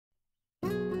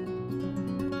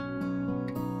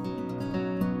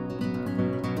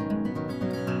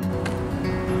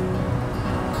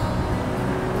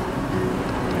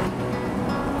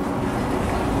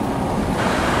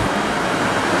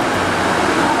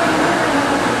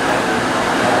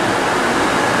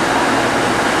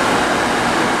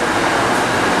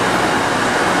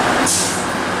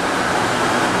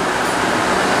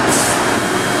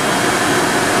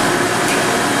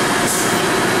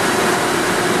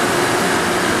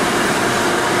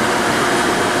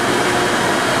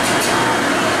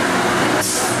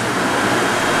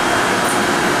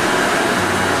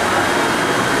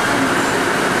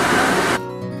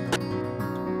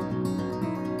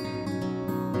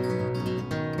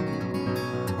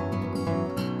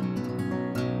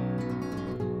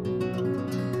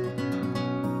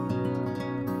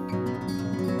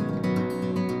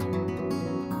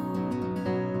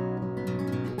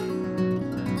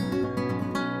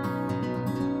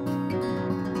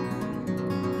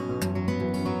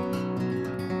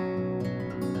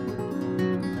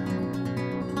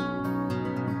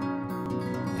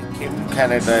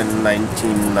Canada in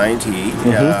 1990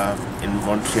 in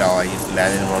Montreal. I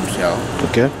landed in Montreal.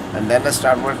 Okay. And then I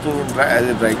started working as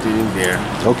a dry cleaning there.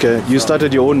 Okay. You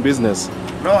started your own business?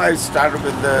 No, I started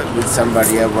with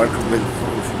somebody. I worked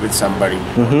with somebody,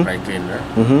 dry cleaner.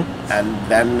 And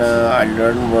then I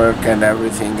learned work and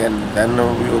everything. And then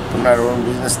we opened our own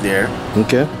business there.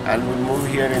 Okay. And we moved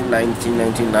here in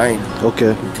 1999.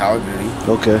 Okay. In Calgary.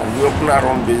 Okay. And we opened our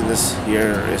own business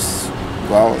here. It's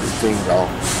doing well.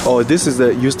 Oh,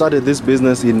 you started this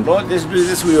business in... No, this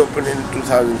business we opened in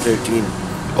 2013.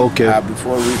 Okay.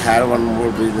 Before we had one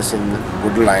more business in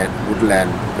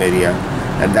Woodland area.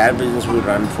 And that business we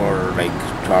run for like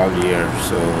 12 years.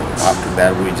 So after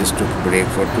that we just took a break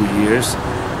for 2 years.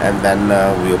 And then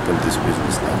we opened this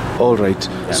business now. All right.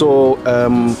 Yeah. So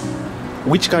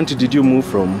which country did you move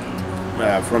from?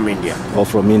 From India. Oh,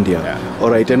 from India. Yeah. All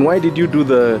right. And why did you do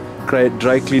the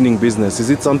dry cleaning business? Is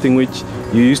it something which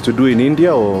you used to do in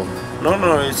India, or?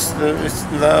 No. It's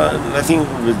nothing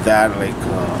with that. Like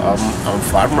I'm a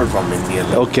farmer from India.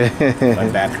 Like, okay. My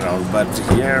background, but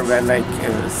here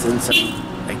since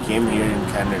I came here in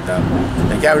Canada,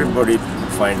 like everybody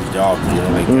find jobs.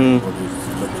 Everybody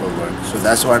look for work. So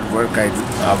that's what work I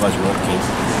was working.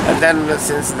 And then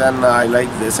since then I like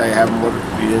this. I have more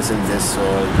experience in this, so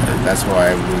that's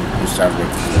why we start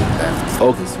working with that.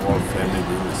 Okay. Small family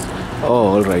business.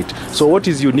 Oh, all right. So what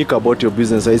is unique about your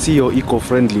business? I see you're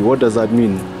eco-friendly. What does that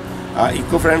mean?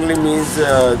 Eco-friendly means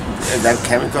that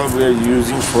chemical we are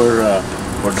using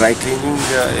for dry cleaning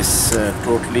is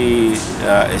totally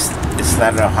it's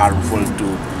not harmful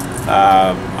to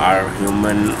our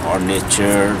human or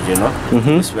nature.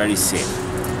 It's very safe.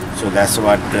 So that's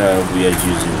what we are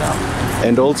using now.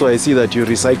 And also I see that you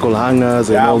recycle hangers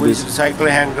and all this. Yeah, we recycle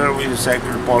hanger, we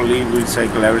recycle poly, we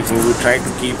recycle everything. We try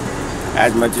to keep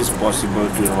as much as possible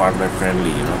to environment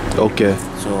friendly, Okay.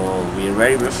 So we are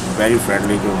very, very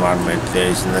friendly to environment. There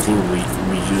is nothing we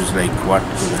use like what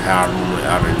will harm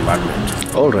our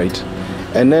environment. All right.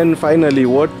 And then finally,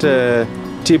 what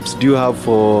tips do you have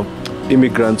for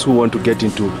immigrants who want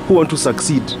to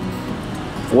succeed?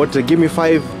 Give me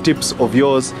 5 tips of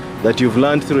yours that you've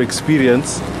learned through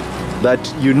experience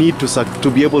that you need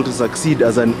to be able to succeed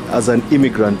as an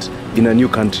immigrant in a new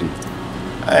country.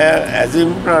 As an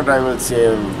immigrant, I will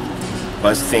say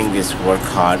first thing is work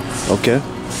hard. Okay.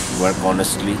 Work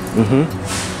honestly.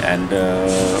 And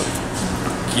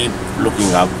keep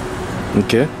looking up.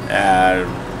 Okay.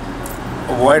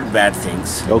 Avoid bad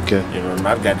things. Okay.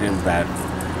 Not getting bad.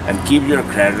 And keep your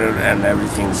credit and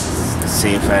everything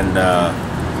safe and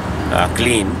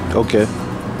clean. Okay.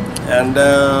 And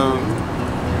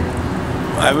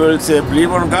I will say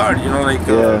believe on God.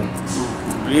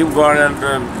 Believe God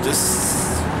and just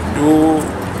do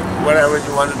whatever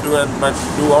you want to do, but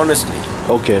do honestly.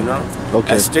 Okay.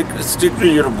 Okay. And stick to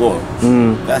your goal.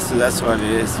 That's what it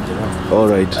is. All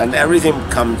right. And everything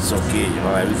comes okay.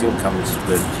 Everything comes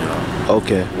good.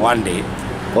 Okay. One day.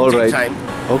 All right. Take time.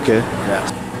 Okay.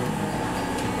 Yeah.